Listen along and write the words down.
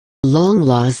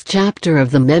long-lost chapter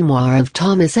of the memoir of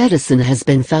Thomas Edison has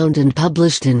been found and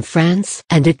published in France,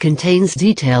 and it contains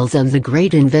details of the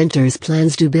great inventor's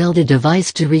plans to build a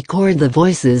device to record the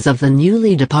voices of the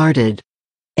newly departed.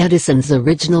 Edison's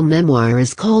original memoir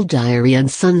is called Diary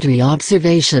and Sundry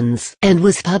Observations, and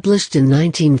was published in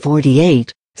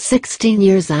 1948, 16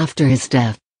 years after his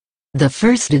death. The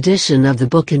first edition of the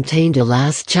book contained a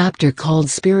last chapter called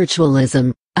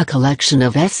Spiritualism, a collection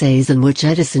of essays in which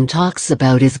Edison talks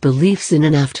about his beliefs in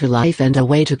an afterlife and a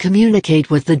way to communicate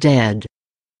with the dead.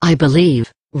 I believe,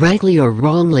 rightly or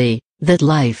wrongly, that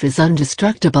life is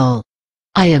indestructible.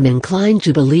 I am inclined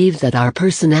to believe that our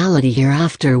personality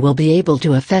hereafter will be able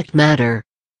to affect matter.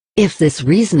 If this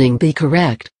reasoning be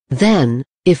correct, then,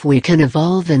 if we can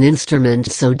evolve an instrument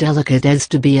so delicate as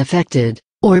to be affected,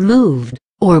 or moved,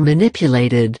 or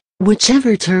manipulated,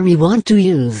 whichever term you want to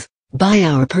use, by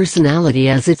our personality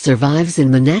as it survives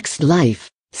in the next life,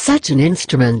 such an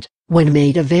instrument, when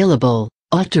made available,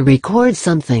 ought to record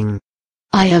something.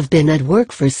 I have been at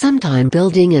work for some time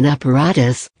building an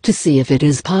apparatus, to see if it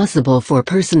is possible for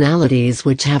personalities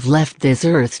which have left this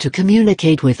earth to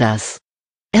communicate with us.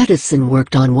 Edison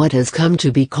worked on what has come to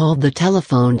be called the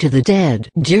telephone to the dead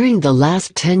during the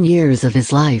last 10 years of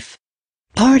his life.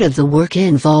 Part of the work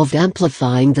involved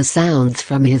amplifying the sounds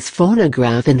from his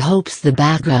phonograph in hopes the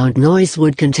background noise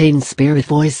would contain spirit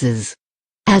voices.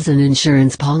 As an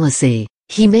insurance policy,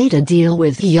 he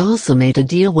also made a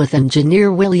deal with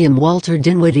engineer William Walter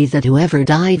Dinwiddie that whoever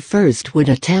died first would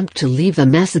attempt to leave a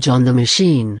message on the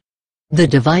machine. The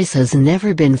device has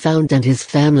never been found and his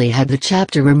family had the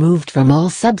chapter removed from all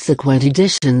subsequent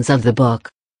editions of the book.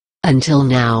 Until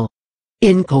now.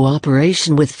 In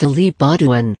cooperation with Philippe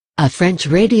Baudouin, a French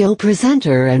radio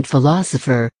presenter and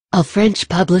philosopher, a French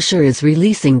publisher is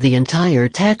releasing the entire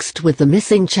text with the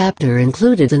missing chapter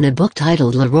included in a book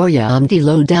titled Le Royaume de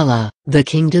l'au-delà, The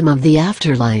Kingdom of the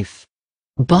Afterlife.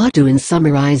 Baudouin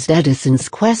summarized Edison's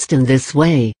quest in this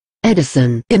way.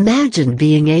 Edison imagined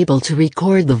being able to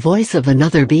record the voice of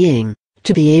another being,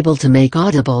 to be able to make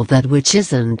audible that which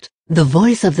isn't, the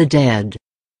voice of the dead.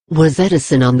 Was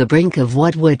Edison on the brink of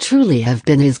what would truly have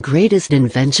been his greatest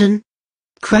invention?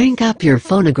 Crank up your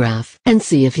phonograph and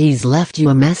see if he's left you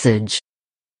a message.